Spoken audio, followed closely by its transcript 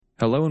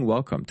Hello and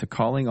welcome to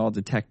Calling All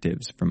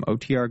Detectives from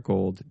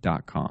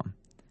OTRGold.com.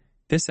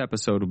 This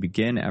episode will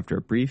begin after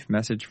a brief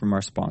message from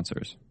our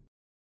sponsors.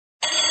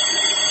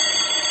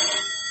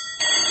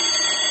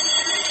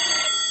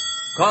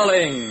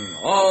 Calling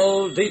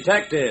all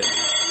detectives.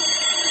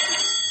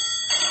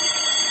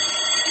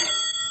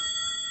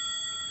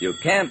 You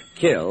can't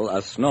kill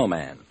a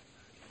snowman.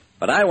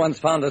 But I once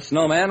found a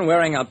snowman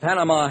wearing a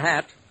Panama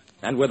hat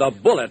and with a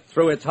bullet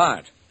through its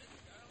heart.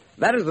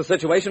 That is the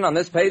situation on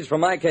this page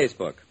from my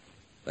casebook.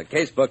 The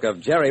casebook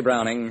of Jerry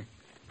Browning,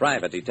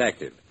 private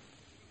detective.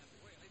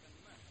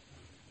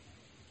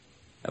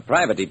 A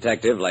private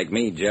detective like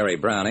me, Jerry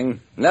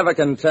Browning, never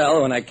can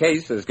tell when a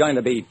case is going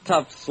to be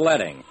tough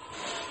sledding.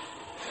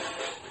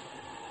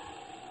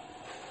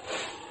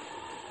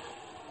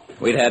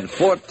 We'd had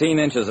 14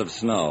 inches of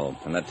snow,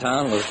 and the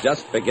town was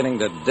just beginning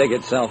to dig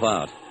itself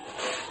out.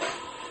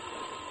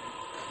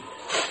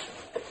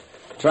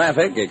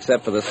 Traffic,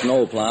 except for the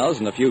snow plows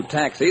and a few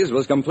taxis,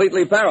 was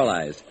completely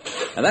paralyzed.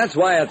 And that's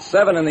why at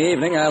 7 in the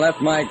evening I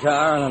left my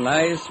car in a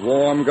nice,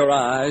 warm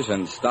garage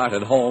and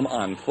started home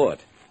on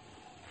foot.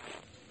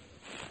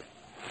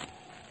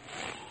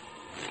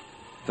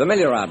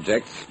 Familiar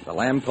objects, the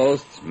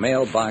lampposts,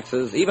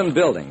 mailboxes, even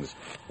buildings,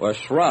 were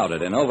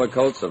shrouded in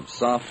overcoats of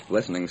soft,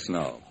 glistening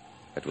snow.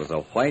 It was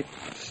a white,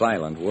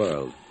 silent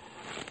world.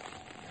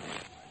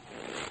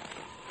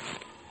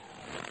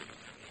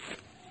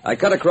 I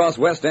cut across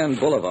West End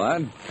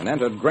Boulevard and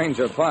entered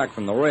Granger Park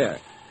from the rear.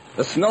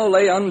 The snow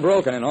lay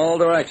unbroken in all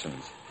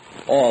directions.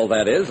 All,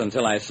 that is,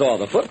 until I saw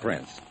the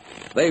footprints.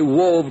 They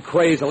wove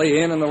crazily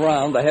in and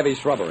around the heavy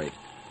shrubbery.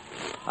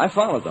 I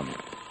followed them,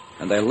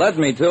 and they led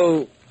me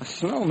to a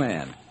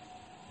snowman.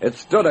 It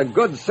stood a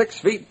good 6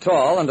 feet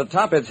tall, and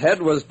atop its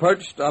head was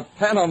perched a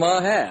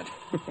Panama hat.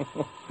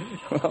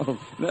 Well,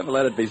 never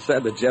let it be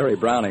said that Jerry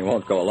Browning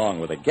won't go along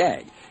with a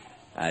gag.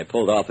 I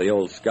pulled off the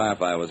old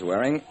scarf I was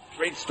wearing,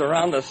 reached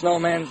around the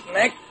snowman's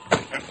neck.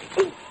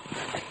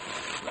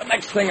 The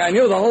next thing I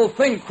knew, the whole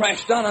thing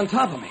crashed down on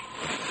top of me.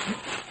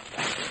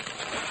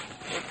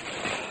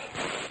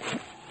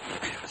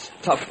 It was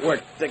tough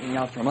work digging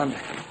out from under.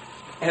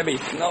 Heavy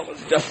snow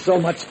was just so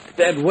much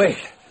dead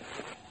weight.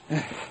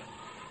 When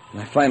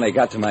I finally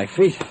got to my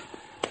feet,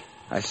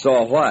 I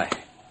saw why.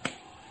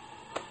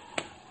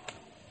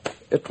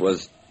 It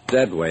was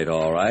dead weight,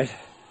 all right.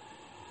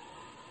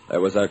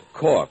 There was a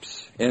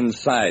corpse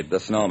inside the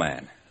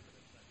snowman.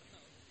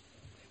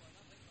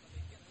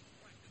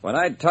 When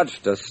I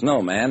touched a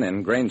snowman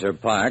in Granger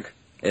Park,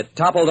 it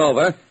toppled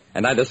over,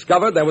 and I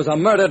discovered there was a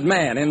murdered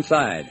man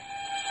inside.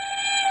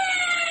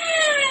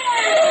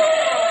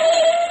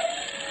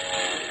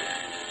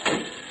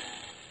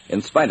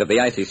 In spite of the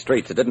icy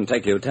streets, it didn't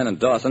take Lieutenant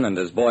Dawson and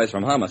his boys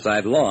from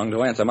Homicide long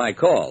to answer my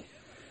call.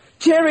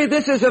 Jerry,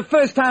 this is the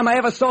first time I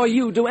ever saw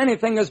you do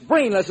anything as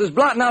brainless as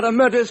blotting out a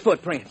murderer's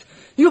footprints.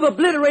 You've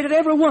obliterated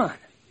every one.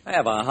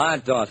 Have a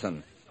heart,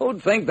 Dawson.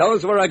 Who'd think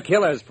those were a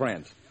killer's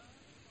prints?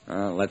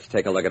 Well, let's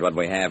take a look at what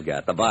we have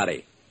got, the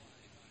body.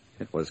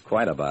 It was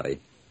quite a body.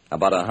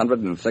 About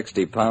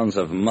 160 pounds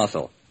of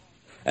muscle.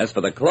 As for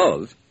the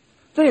clothes...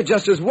 They're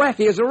just as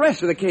wacky as the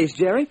rest of the case,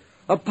 Jerry.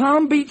 A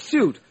palm beat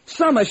suit,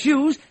 summer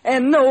shoes,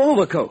 and no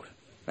overcoat.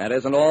 That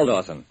isn't all,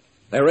 Dawson.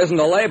 There isn't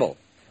a label,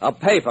 a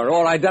paper,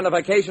 or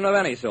identification of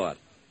any sort.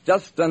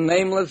 Just a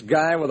nameless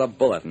guy with a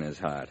bullet in his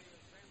heart.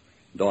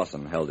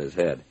 Dawson held his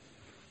head.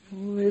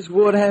 This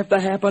would have to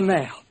happen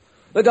now.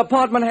 The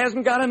department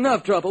hasn't got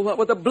enough trouble, what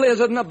with the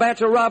blizzard and a batch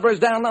of robbers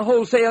down the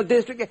wholesale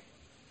district.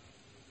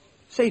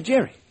 Say,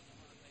 Jerry,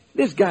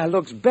 this guy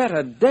looks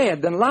better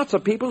dead than lots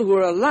of people who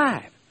are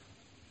alive.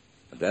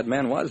 The dead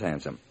man was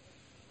handsome.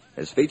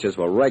 His features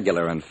were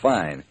regular and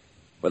fine,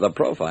 with a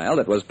profile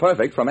that was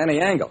perfect from any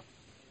angle.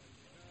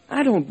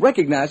 I don't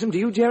recognize him, do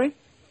you, Jerry?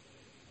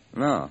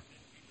 No.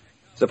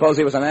 Suppose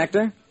he was an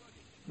actor?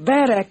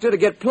 Bad actor to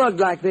get plugged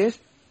like this.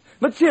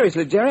 But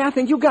seriously, Jerry, I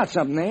think you got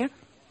something there.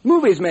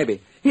 Movies,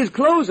 maybe. His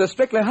clothes are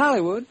strictly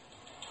Hollywood.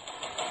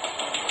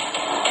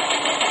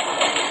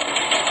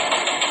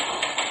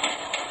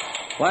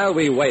 While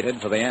we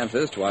waited for the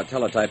answers to our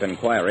teletype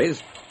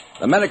inquiries,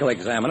 the medical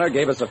examiner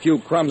gave us a few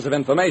crumbs of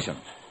information.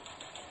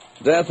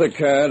 Death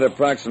occurred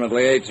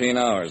approximately 18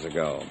 hours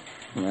ago.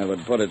 That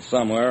would put it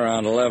somewhere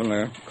around 11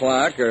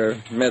 o'clock or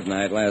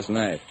midnight last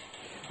night.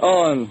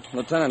 Oh, and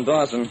Lieutenant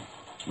Dawson,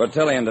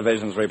 Bertillon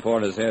Division's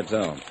report is here,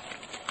 too.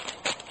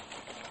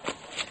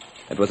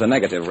 It was a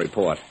negative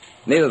report.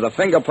 Neither the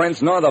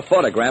fingerprints nor the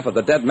photograph of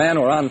the dead man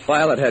were on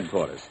file at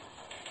headquarters.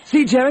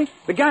 See, Jerry,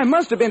 the guy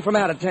must have been from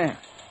out of town.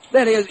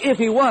 That is, if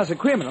he was a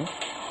criminal.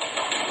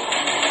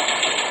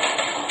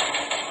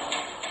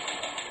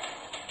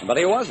 But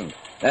he wasn't.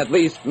 At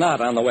least not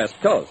on the West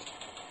Coast.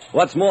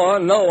 What's more,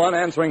 no one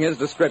answering his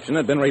description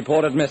had been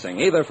reported missing,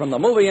 either from the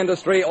movie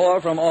industry or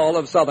from all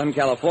of Southern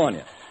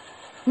California.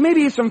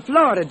 Maybe he's from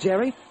Florida,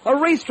 Jerry. A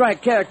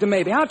racetrack character,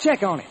 maybe. I'll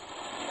check on him.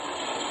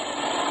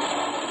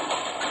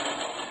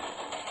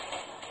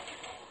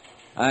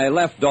 I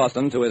left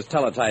Dawson to his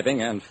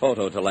teletyping and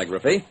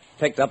phototelegraphy,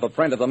 picked up a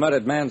print of the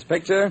murdered man's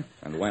picture,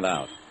 and went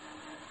out.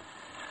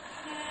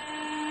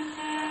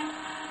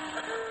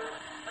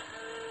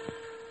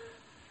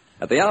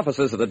 At the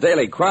offices of the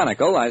Daily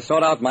Chronicle, I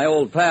sought out my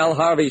old pal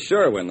Harvey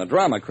Sherwin, the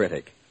drama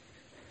critic.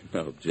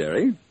 No,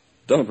 Jerry,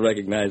 don't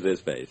recognize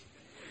this face.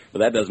 But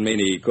that doesn't mean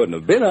he couldn't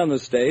have been on the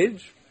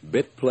stage,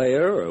 bit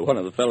player, or one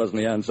of the fellas in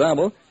the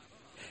ensemble.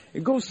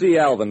 Go see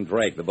Alvin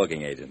Drake, the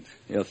booking agent.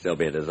 He'll still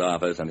be at his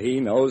office, and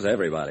he knows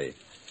everybody.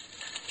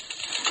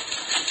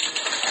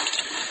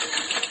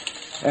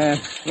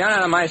 Not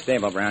out of my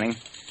stable, Browning.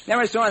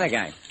 Never saw the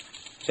guy.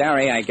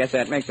 Sorry, I guess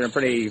that makes her a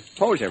pretty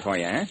poser for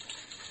you, huh?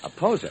 A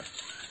poser?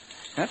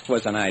 That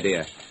was an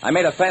idea. I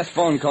made a fast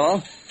phone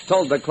call,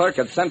 told the clerk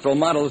at Central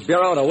Models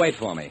Bureau to wait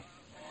for me.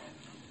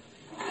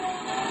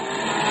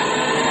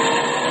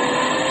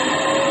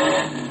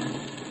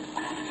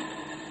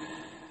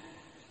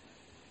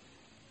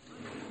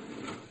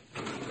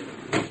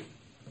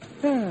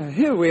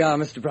 Here we are,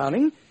 Mr.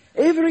 Browning.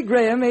 Avery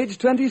Graham, age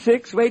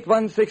 26, weight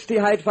 160,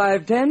 height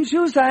 5'10",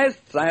 shoe size...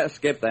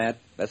 Skip that.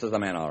 This is the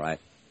man, all right.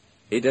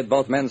 He did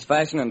both men's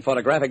fashion and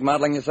photographic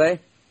modeling, you say?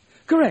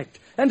 Correct.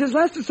 And his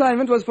last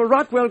assignment was for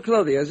Rockwell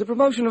Clothiers, a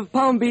promotion of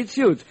Palm Beach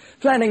suits.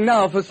 Planning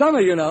now for summer,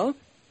 you know.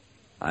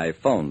 I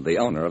phoned the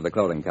owner of the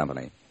clothing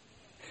company.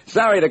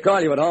 Sorry to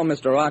call you at home,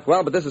 Mr.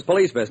 Rockwell, but this is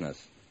police business.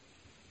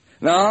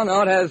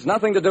 No, it has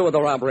nothing to do with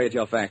the robbery at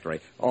your factory.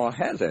 Or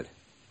has it?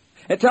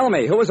 Hey, tell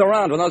me, who was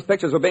around when those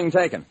pictures were being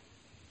taken?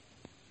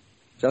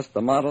 Just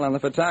the model and the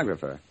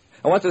photographer.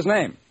 And what's his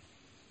name?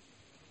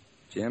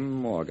 Jim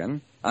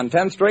Morgan. On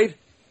 10th Street?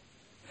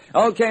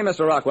 Okay,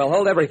 Mr. Rockwell,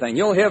 hold everything.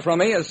 You'll hear from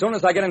me as soon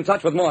as I get in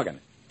touch with Morgan.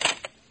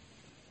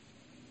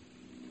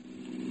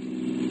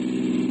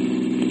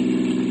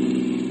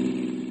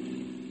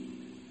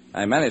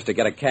 I managed to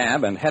get a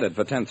cab and headed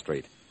for 10th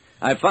Street.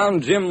 I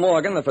found Jim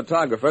Morgan, the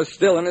photographer,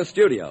 still in his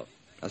studio.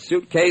 A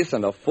suitcase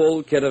and a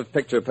full kit of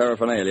picture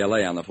paraphernalia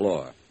lay on the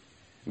floor.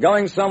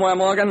 Going somewhere,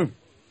 Morgan?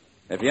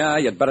 If yeah,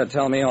 you'd better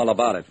tell me all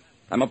about it.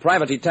 I'm a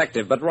private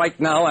detective, but right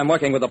now I'm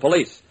working with the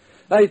police.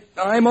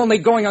 I'm only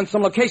going on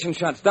some location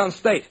shots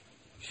downstate.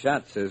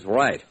 Shots is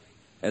right.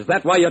 Is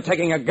that why you're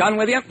taking a gun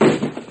with you?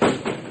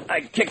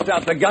 I kicked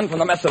out the gun from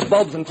the mess of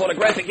bulbs and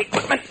photographic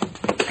equipment.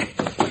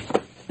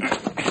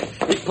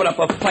 He put up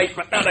a fight,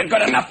 but not a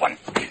good enough one.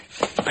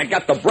 I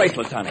got the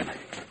bracelets on him.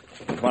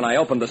 When I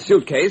opened the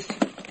suitcase,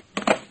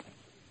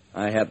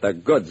 I had the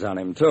goods on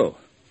him, too.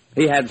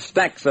 He had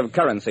stacks of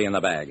currency in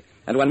the bag.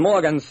 And when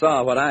Morgan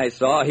saw what I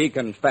saw, he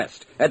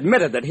confessed,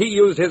 admitted that he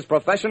used his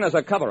profession as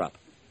a cover-up.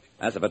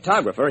 As a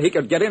photographer, he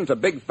could get into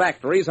big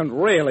factories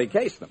and really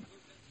case them,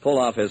 pull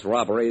off his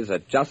robberies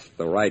at just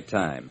the right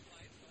time.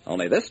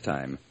 Only this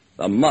time,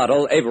 the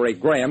model, Avery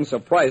Graham,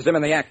 surprised him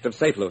in the act of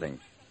safe-looting.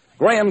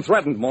 Graham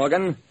threatened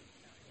Morgan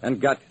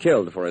and got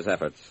killed for his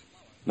efforts.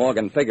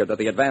 Morgan figured that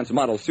the advanced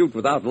model suit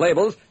without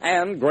labels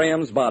and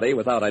Graham's body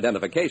without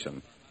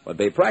identification would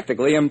be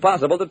practically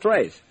impossible to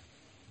trace,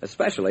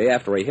 especially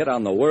after he hit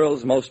on the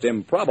world's most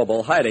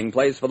improbable hiding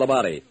place for the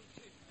body,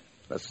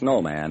 the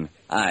Snowman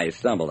I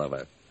stumbled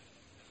over.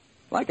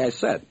 Like I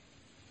said,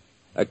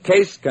 a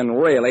case can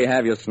really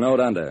have you snowed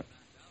under.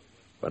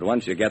 But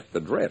once you get the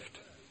drift,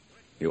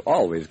 you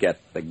always get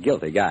the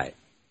guilty guy.